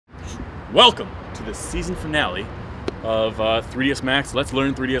Welcome to the season finale of 3dsMax. Let's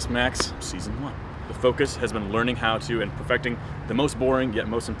learn 3dsMax Season 1. The focus has been learning how to and perfecting the most boring yet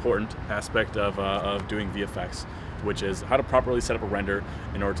most important aspect of doing VFX, which is how to properly set up a render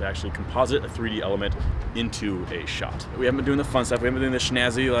in order to actually composite a 3D element into a shot. We haven't been doing the fun stuff, we haven't been doing the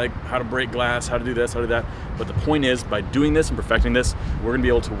snazzy, like how to break glass, how to do this, how to do that. But the point is, by doing this and perfecting this, we're gonna be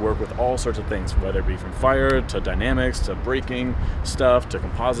able to work with all sorts of things, whether it be from fire, to dynamics, to breaking stuff, to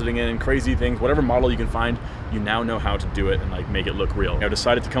compositing in crazy things, whatever model you can find, you now know how to do it and like make it look real. I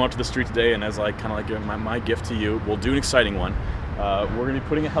decided to come up to the street today, and as like kind of like my gift to you, we'll do an exciting one. We're gonna be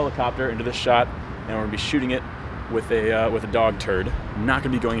putting a helicopter into this shot, and we're gonna be shooting it with a dog turd. I'm not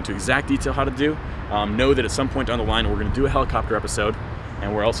going to be going into exact detail how to do. Know that at some point down the line we're going to do a helicopter episode,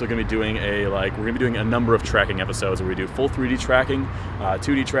 and we're also going to be doing a number of tracking episodes where we do full 3D tracking,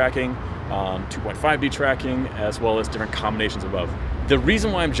 2D tracking, 2.5D tracking, as well as different combinations of both. The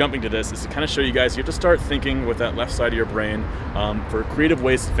reason why I'm jumping to this is to kind of show you guys you have to start thinking with that left side of your brain for creative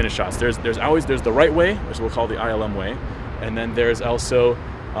ways to finish shots. There's the right way, which we'll call the ILM way, and then there's also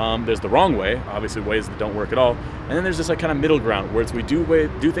there's the wrong way, obviously ways that don't work at all, and then there's this like kind of middle ground where we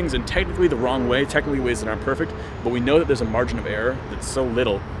do things in technically the wrong way, technically ways that aren't perfect, but we know that there's a margin of error that's so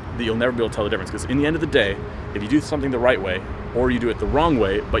little that you'll never be able to tell the difference. Because in the end of the day, if you do something the right way or you do it the wrong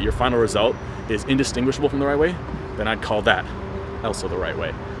way, but your final result is indistinguishable from the right way, then I'd call that also the right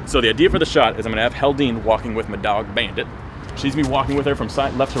way. So the idea for the shot is I'm gonna have Heldine walking with my dog Bandit. She's gonna be walking with her from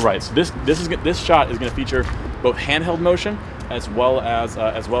left to right. So this shot is gonna feature both handheld motion as well as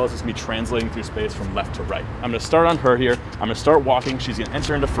it's gonna be translating through space from left to right. I'm gonna start on her here. I'm gonna start walking. She's gonna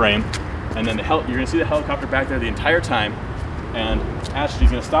enter into frame, and then you're gonna see the helicopter back there the entire time. And as she's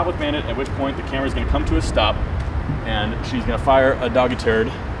gonna stop with Bandit, at which point the camera's gonna come to a stop, and she's gonna fire a doggy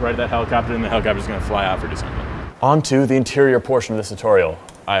turd right at that helicopter, and the helicopter's gonna fly out for descent. On to the interior portion of this tutorial.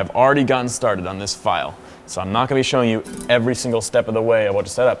 I have already gotten started on this file, so I'm not gonna be showing you every single step of the way of what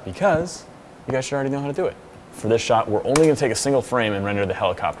to set up, because you guys should already know how to do it. For this shot, we're only going to take a single frame and render the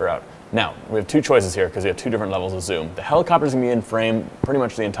helicopter out. Now, we have two choices here because we have two different levels of zoom. The helicopter's going to be in frame pretty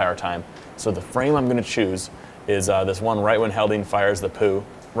much the entire time. So the frame I'm going to choose is this one right when Heldine fires the poo,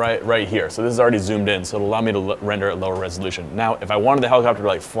 right here. So this is already zoomed in, so it'll allow me to render at lower resolution. Now, if I wanted the helicopter to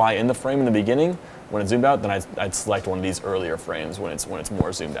like fly in the frame in the beginning, when it's zoomed out, then I'd select one of these earlier frames when it's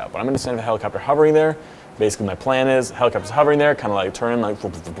more zoomed out. But I'm going to send the helicopter hovering there. Basically, my plan is helicopter's hovering there, kind of like turning like.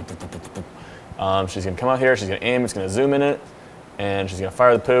 She's going to come out here, she's going to aim, it's going to zoom in it, and she's going to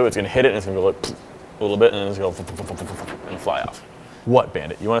fire the poo, it's going to hit it, and it's going to go like a little bit, and then it's going to go and fly off. What,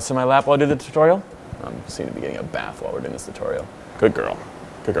 Bandit? You want to sit in my lap while I do the tutorial? I'm seem to be getting a bath while we're doing this tutorial. Good girl.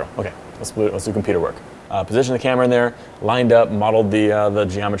 Good girl. Okay, let's do computer work. Position the camera in there, lined up, modeled the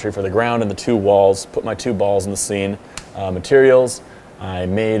geometry for the ground and the two walls, put my two balls in the scene. Materials, I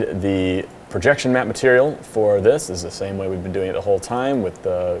made the projection map material for this. This is the same way we've been doing it the whole time with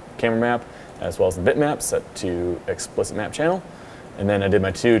the camera map, as well as the bitmap set to explicit map channel. And then I did my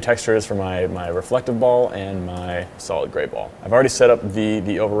two textures for my reflective ball and my solid gray ball. I've already set up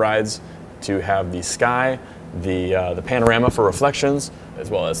the overrides to have the sky, the panorama for reflections, as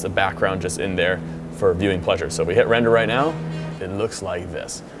well as the background just in there for viewing pleasure. So if we hit render right now, it looks like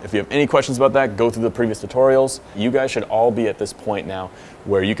this. If you have any questions about that, go through the previous tutorials. You guys should all be at this point now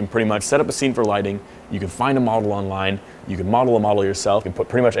where you can pretty much set up a scene for lighting, you can find a model online, you can model a model yourself, you can put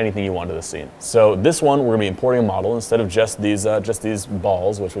pretty much anything you want to the scene. So this one, we're gonna be importing a model instead of just these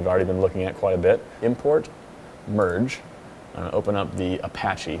balls, which we've already been looking at quite a bit. Import, merge. I'm gonna open up the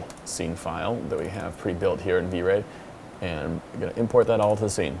Apache scene file that we have pre-built here in V-Ray, and I'm gonna import that all to the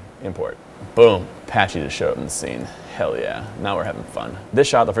scene. Import. Boom, Apache just showed up in the scene. Hell yeah, now we're having fun. This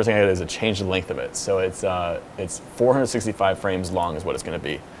shot, the first thing I did is to change the length of it. So it's 465 frames long is what it's gonna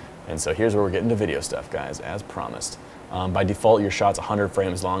be. And so here's where we're getting to video stuff, guys, as promised. By default, your shot's 100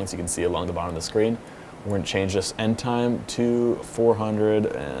 frames long, as you can see along the bottom of the screen. We're gonna change this end time to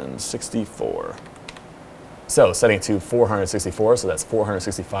 464. So setting it to 464, so that's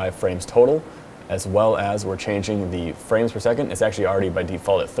 465 frames total, as well as we're changing the frames per second. It's actually already by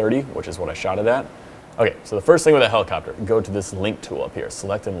default at 30, which is what I shot it at. Okay, so the first thing with a helicopter, go to this link tool up here,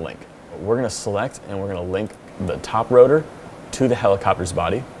 select and link. We're gonna select and we're gonna link the top rotor to the helicopter's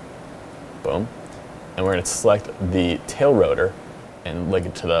body. Boom. And we're gonna select the tail rotor and link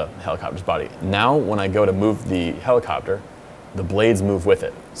it to the helicopter's body. Now, when I go to move the helicopter, the blades move with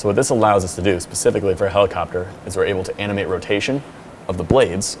it. So what this allows us to do, specifically for a helicopter, is we're able to animate rotation of the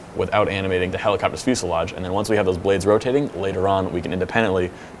blades without animating the helicopter's fuselage. And then once we have those blades rotating, later on we can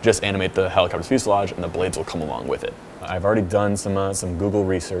independently just animate the helicopter's fuselage and the blades will come along with it. I've already done some Google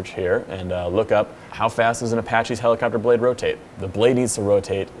research here and look up how fast does an Apache's helicopter blade rotate. The blade needs to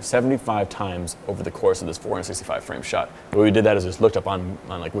rotate 75 times over the course of this 465 frame shot. The way we did that is just looked up on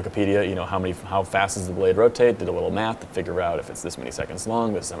like Wikipedia, you know, how fast does the blade rotate, did a little math to figure out if it's this many seconds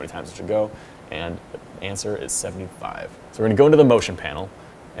long, this is how many times it should go, and the answer is 75. So we're gonna go into the motion panel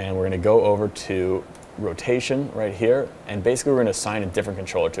and we're gonna go over to rotation right here, and basically we're going to assign a different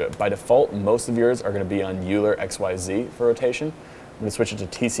controller to it. By default, most of yours are going to be on Euler XYZ for rotation. I'm going to switch it to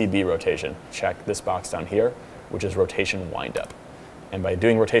TCB rotation. Check this box down here, which is rotation windup. And by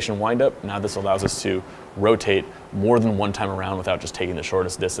doing rotation windup, now this allows us to rotate more than one time around without just taking the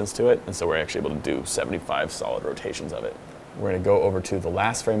shortest distance to it, and so we're actually able to do 75 solid rotations of it. We're going to go over to the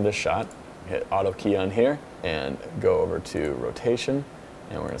last frame of this shot, hit auto key on here, and go over to rotation,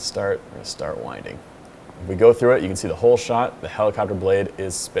 and we're going to start winding. If we go through it, you can see the whole shot, the helicopter blade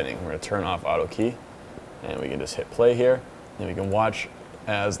is spinning. We're going to turn off auto key, and we can just hit play here, and we can watch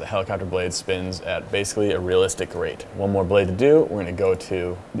as the helicopter blade spins at basically a realistic rate. One more blade to do. We're going to go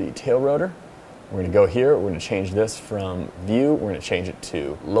to the tail rotor. We're going to go here. We're going to change this from view. We're going to change it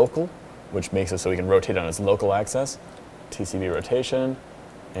to local, which makes it so we can rotate on its local axis. TCB rotation,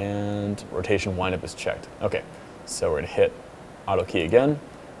 and rotation windup is checked. Okay, so we're going to hit auto key again,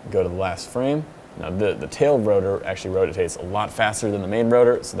 go to the last frame. Now the tail rotor actually rotates a lot faster than the main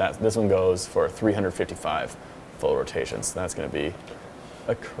rotor, so this one goes for 355 full rotations. So that's going to be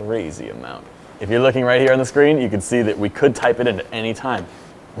a crazy amount. If you're looking right here on the screen, you can see that we could type it in at any time.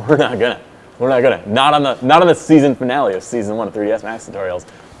 We're not gonna. Not on the season finale of season 1 of 3dsMax tutorials.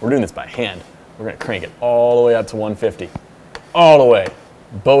 We're doing this by hand. We're gonna crank it all the way up to 150, all the way.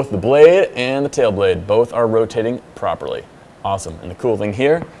 Both the blade and the tail blade both are rotating properly. Awesome. And the cool thing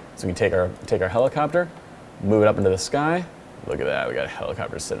here. So we can take our helicopter, move it up into the sky. Look at that, we got a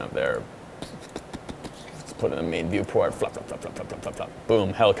helicopter sitting up there. Let's put it in the main viewport, flop, flop, flop, flop, flop, flop, flop, flop.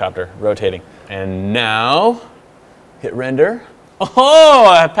 Boom, helicopter, rotating. And now, hit render.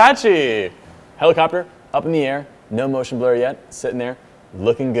 Oh, Apache! Helicopter, up in the air, no motion blur yet, sitting there,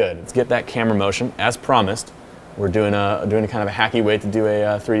 looking good. Let's get that camera motion, as promised. We're doing a kind of a hacky way to do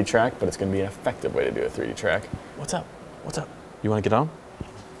a 3D track, but it's gonna be an effective way to do a 3D track. What's up? What's up? You wanna get on?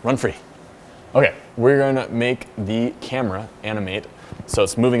 Run free. Okay, we're gonna make the camera animate so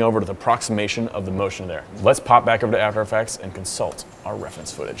it's moving over to the approximation of the motion there. Let's pop back over to After Effects and consult our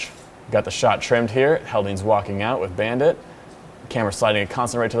reference footage. Got the shot trimmed here. Heldine's walking out with Bandit. Camera sliding a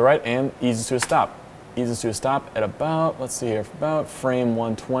constant right to the right and eases to a stop. Eases to a stop at about, let's see here, about frame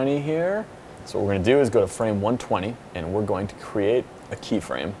 120 here. So what we're gonna do is go to frame 120 and we're going to create a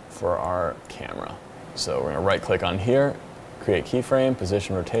keyframe for our camera. So we're gonna right click on here, create keyframe,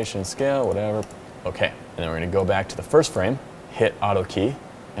 position, rotation, scale, whatever. Okay, and then we're gonna go back to the first frame, hit auto key,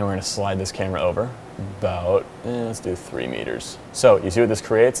 and we're gonna slide this camera over about, let's do 3 meters. So you see what this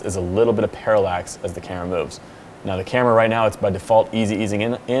creates is a little bit of parallax as the camera moves. Now the camera right now, it's by default easing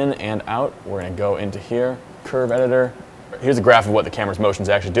in and out. We're gonna go into here, curve editor. Here's a graph of what the camera's motion is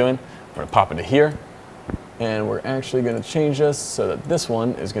actually doing. We're gonna pop into here, and we're actually gonna change this so that this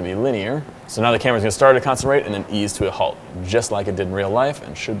one is gonna be linear. So now the camera's gonna start at a constant rate and then ease to a halt, just like it did in real life,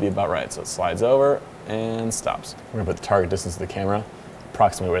 and should be about right. So it slides over and stops. We're gonna put the target distance of the camera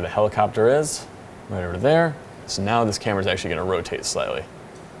approximately where the helicopter is, right over there. So now this camera's actually gonna rotate slightly.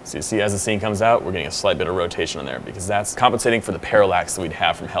 So you see as the scene comes out, we're getting a slight bit of rotation on there because that's compensating for the parallax that we'd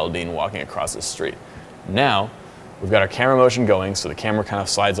have from Heldine walking across the street. Now, we've got our camera motion going, so the camera kind of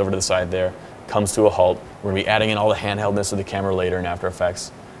slides over to the side there, comes to a halt. We're gonna be adding in all the handheldness of the camera later in After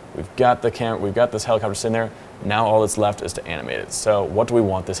Effects. We've got this helicopter sitting there. Now all that's left is to animate it. So what do we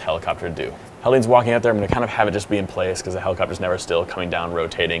want this helicopter to do? Heldine's walking out there. I'm gonna kind of have it just be in place because the helicopter's never still, coming down,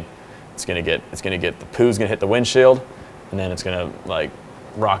 rotating. The poo's gonna hit the windshield, and then it's gonna like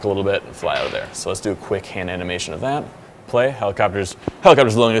rock a little bit and fly out of there. So let's do a quick hand animation of that. Play, helicopter's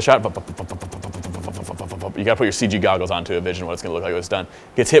loading the shot. You gotta put your CG goggles on to envision what it's gonna look like when it's done.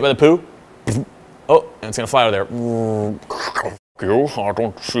 Gets hit by the poo. Oh, and it's gonna fly out of there.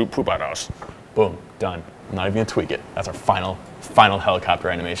 Don't shoot poop at us. Boom, done. I'm not even gonna tweak it. That's our final helicopter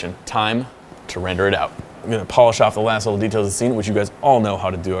animation. Time to render it out. I'm gonna polish off the last little details of the scene, which you guys all know how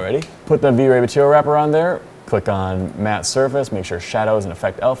to do already. Put the V-Ray material wrapper on there. Click on matte surface, make sure shadows and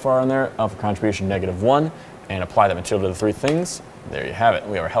effect alpha are on there, alpha contribution -1, and apply that material to the 3 things. There you have it.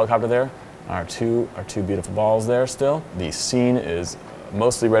 We have our helicopter there, our two beautiful balls there still. The scene is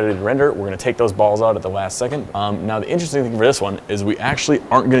mostly ready to render. We're gonna take those balls out at the last second. Now the interesting thing for this one is we actually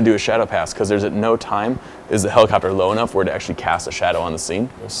aren't gonna do a shadow pass because there's at no time is the helicopter low enough where to actually cast a shadow on the scene.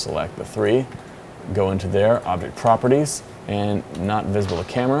 We'll select the 3, go into there, object properties, and not visible to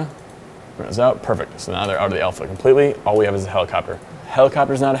camera. Turn those out, perfect. So now they're out of the alpha completely. All we have is a helicopter.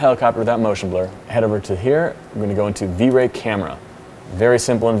 Helicopter's not a helicopter without motion blur. Head over to here, we're gonna go into V-Ray camera. Very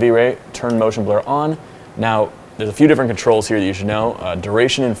simple in V-Ray, turn motion blur on. Now, there's a few different controls here that you should know.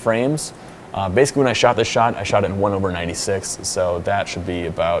 Duration in frames. Basically when I shot this shot, I shot it in 1/96, so that should be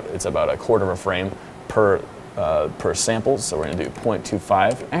about, it's about a quarter of a frame per sample, so we're gonna do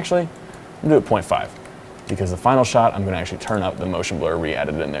 0.25. Actually, I'm gonna do it 0.5, because the final shot, I'm gonna actually turn up the motion blur,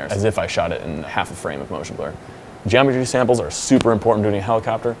 re-added in there, as if I shot it in half a frame of motion blur. Geometry samples are super important doing a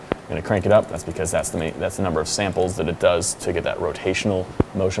helicopter. I'm gonna crank it up, that's because that's the number of samples that it does to get that rotational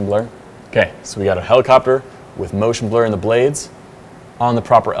motion blur. Okay, so we got a helicopter with motion blur in the blades, on the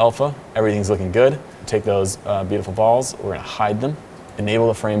proper alpha, everything's looking good. Take those beautiful balls, we're gonna hide them, enable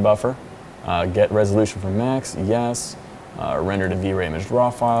the frame buffer, get resolution from max, yes, render to V-Ray image raw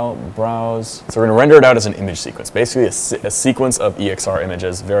file, browse. So we're gonna render it out as an image sequence, basically a sequence of EXR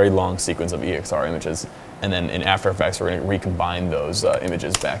images, very long sequence of EXR images, and then in After Effects we're gonna recombine those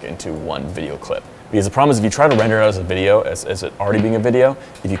images back into one video clip. Because the problem is if you try to render it out as a video, as it already being a video,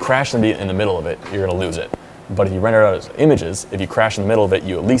 if you crash in the middle of it, you're gonna lose it. But if you render it out as images, if you crash in the middle of it,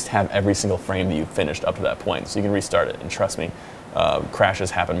 you at least have every single frame that you've finished up to that point. So you can restart it, and trust me,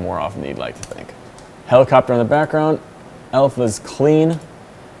 crashes happen more often than you'd like to think. Helicopter in the background, alpha's clean,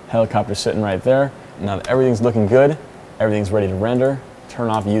 helicopter sitting right there. Now that everything's looking good, everything's ready to render, turn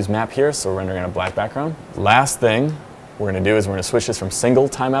off use map here, so we're rendering on a black background. Last thing we're gonna do is we're gonna switch this from single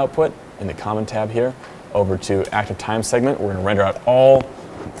time output in the common tab here over to active time segment. We're gonna render out all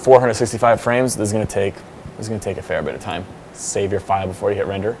 465 frames. This is gonna take a fair bit of time. Save your file before you hit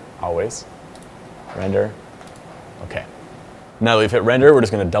render, always. Render, okay. Now that we've hit render, we're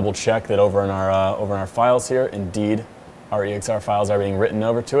just gonna double check that over in our files here, indeed, our EXR files are being written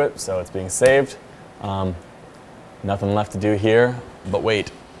over to it, so it's being saved. Nothing left to do here, but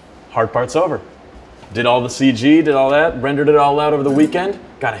wait, hard part's over. Did all the CG, did all that, rendered it all out over the weekend,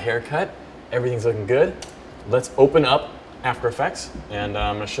 got a haircut, everything's looking good. Let's open up After Effects, and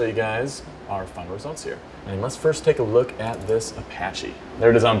I'm gonna show you guys our final results here. And let's first take a look at this Apache.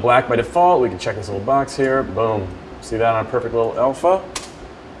 There it is on black by default. We can check this little box here, boom. See that on a perfect little alpha?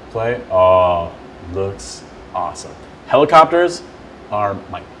 Play, oh, looks awesome. Helicopters are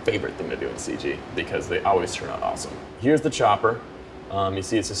my favorite thing to do in CG because they always turn out awesome. Here's the chopper. You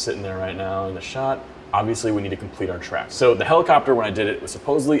see it's just sitting there right now in the shot. Obviously we need to complete our track. So the helicopter, when I did it, was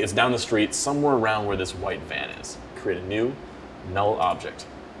supposedly it's down the street somewhere around where this white van is. Create a new null object.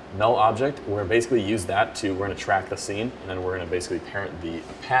 Null object, we're gonna basically use that to, we're gonna track the scene, and then we're gonna basically parent the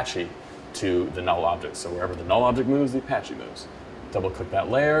Apache to the null object. So wherever the null object moves, the Apache moves. Double click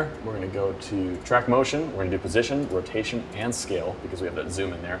that layer, we're gonna go to track motion, we're gonna do position, rotation, and scale, because we have that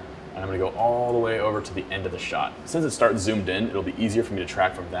zoom in there. And I'm gonna go all the way over to the end of the shot. Since it starts zoomed in, it'll be easier for me to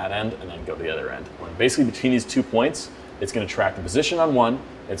track from that end and then go to the other end. Basically between these 2 points, it's gonna track the position on one,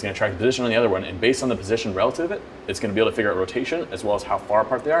 it's gonna track the position on the other one, and based on the position relative to it, it's gonna be able to figure out rotation, as well as how far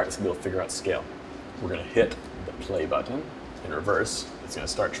apart they are, it's gonna be able to figure out scale. We're gonna hit the play button in reverse, it's gonna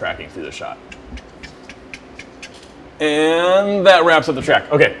start tracking through the shot. And that wraps up the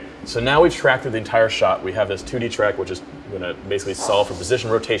track. Okay, so now we've tracked through the entire shot. We have this 2D track, which is gonna basically solve for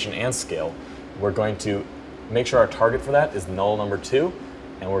position, rotation, and scale. We're going to make sure our target for that is null number 2,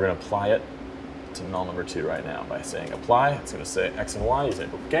 and we're gonna apply it to null number 2 right now by saying apply. It's gonna say X and Y, you say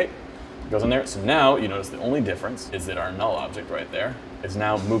okay. It goes in there. So now you notice the only difference is that our null object right there is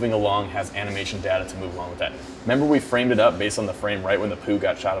now moving along, has animation data to move along with that. Remember we framed it up based on the frame right when the poo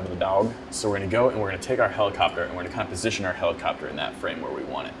got shot out of the dog? So we're gonna go and we're gonna take our helicopter and we're gonna kind of position our helicopter in that frame where we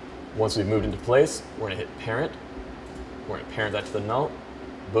want it. Once we've moved into place, we're gonna hit parent. We're gonna parent that to the null,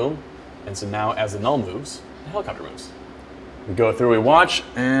 boom. And so now as the null moves, the helicopter moves. We go through, we watch,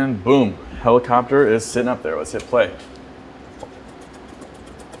 and boom, helicopter is sitting up there. Let's hit play.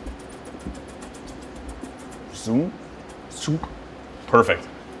 Zoom, zoom. Perfect.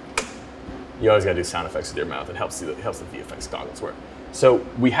 You always gotta do sound effects with your mouth. It helps the VFX goggles work. So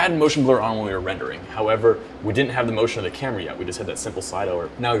we had motion blur on when we were rendering. However, we didn't have the motion of the camera yet. We just had that simple slide over.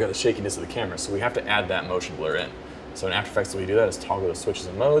 Now we got the shakiness of the camera, so we have to add that motion blur in. So in After Effects, the way we do that is toggle the switches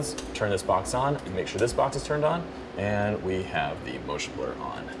and modes, turn this box on, and make sure this box is turned on, and we have the motion blur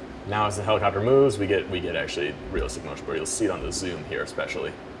on. Now as the helicopter moves, we get actually realistic motion blur. You'll see it on the zoom here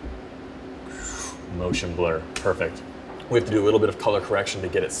especially. Motion blur, perfect. We have to do a little bit of color correction to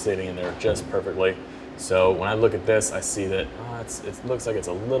get it sitting in there just perfectly. So when I look at this, I see that it looks like it's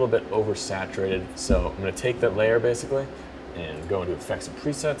a little bit oversaturated. So I'm gonna take that layer basically and go into effects and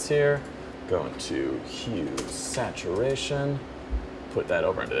presets here, go into hue, saturation, put that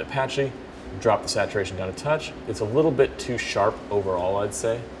over into the Apache, drop the saturation down a touch. It's a little bit too sharp overall, I'd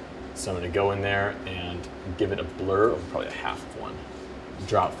say. So I'm going to go in there and give it a blur of probably a half of one.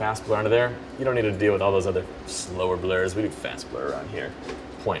 Drop fast blur onto there. You don't need to deal with all those other slower blurs. We do fast blur around here.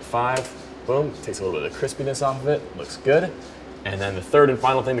 0.5, boom, takes a little bit of the crispiness off of it, looks good. And then the third and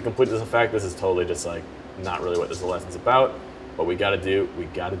final thing to complete this effect, this is totally just like not really what this lesson's about, but we gotta do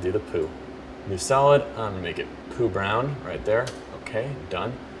the poo. New solid, I'm gonna make it poo brown right there. Okay,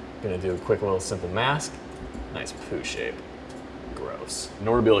 done. Gonna do a quick little simple mask. Nice poo shape. Gross. In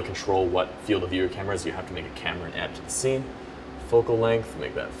order to be able to control what field of view your camera is, you have to make a camera and add it to the scene. Focal length,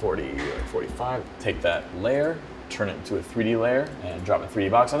 make that 40, like 45. Take that layer, turn it into a 3D layer, and drop a 3D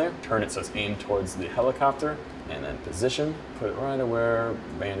box on there. Turn it so it's aimed towards the helicopter, and then position. Put it right where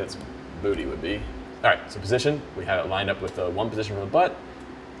Bandit's booty would be. All right, so position, we have it lined up with the one position from the butt.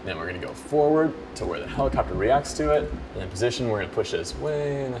 Then we're gonna go forward to where the helicopter reacts to it. And then position, we're gonna push this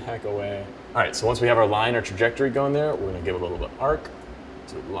way the heck away. All right, so once we have our line or trajectory going there, we're gonna give it a little bit of arc.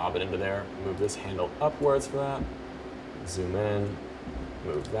 So lob it into there, move this handle upwards for that. Zoom in,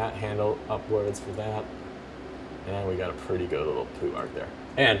 move that handle upwards for that. And we got a pretty good little poo arc there.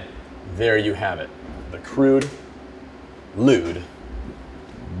 And there you have it. The crude, lewd,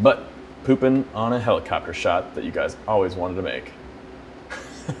 but pooping on a helicopter shot that you guys always wanted to make.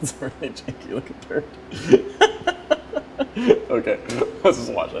 That's a really janky looking turd. Okay, let's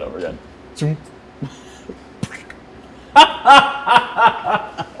just watch that over again.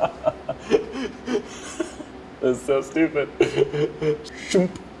 This is so stupid.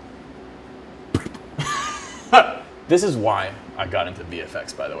 This is why I got into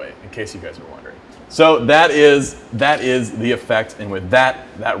VFX, by the way, in case you guys were wondering. So that is the effect, and with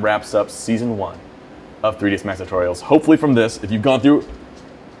that wraps up season 1 of 3dsMax tutorials. Hopefully from this, if you've gone through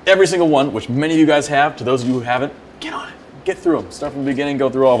every single one, which many of you guys have, to those of you who haven't, get on it. Get through them. Start from the beginning, go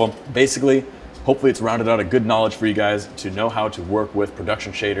through all of them. Basically, hopefully it's rounded out a good knowledge for you guys to know how to work with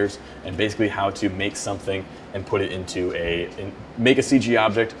production shaders and basically how to make something and put it into make a CG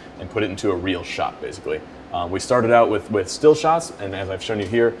object and put it into a real shot, basically. We started out with still shots, and as I've shown you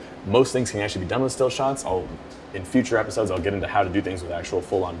here, most things can actually be done with still shots. In future episodes, I'll get into how to do things with actual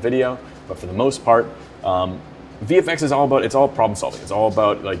full-on video, but for the most part, VFX is all problem solving. It's all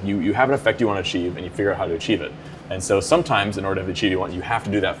about, like, you have an effect you want to achieve and you figure out how to achieve it. And so sometimes in order to achieve what you want, you have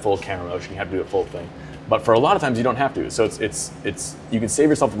to do that full camera motion, you have to do the full thing. But for a lot of times you don't have to. So you can save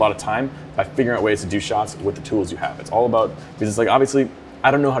yourself a lot of time by figuring out ways to do shots with the tools you have. It's all about, because it's like, obviously,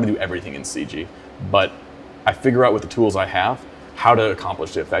 I don't know how to do everything in CG, but I figure out with the tools I have how to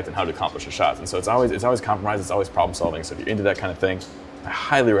accomplish the effect and how to accomplish the shots. And so it's always compromise, it's always problem solving. So if you're into that kind of thing, I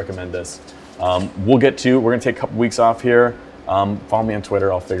highly recommend this. We're gonna take a couple weeks off here. Follow me on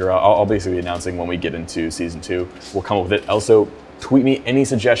Twitter, I'll basically be announcing when we get into season 2. We'll come up with it. Also, tweet me any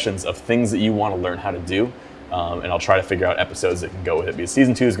suggestions of things that you want to learn how to do, and I'll try to figure out episodes that can go with it, because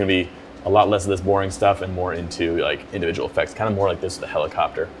season 2 is gonna be a lot less of this boring stuff and more into like individual effects, kind of more like this with the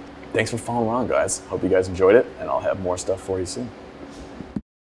helicopter. Thanks for following along, guys. Hope you guys enjoyed it, and I'll have more stuff for you soon.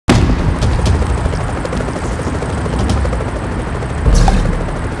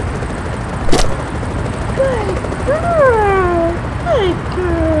 Good girl.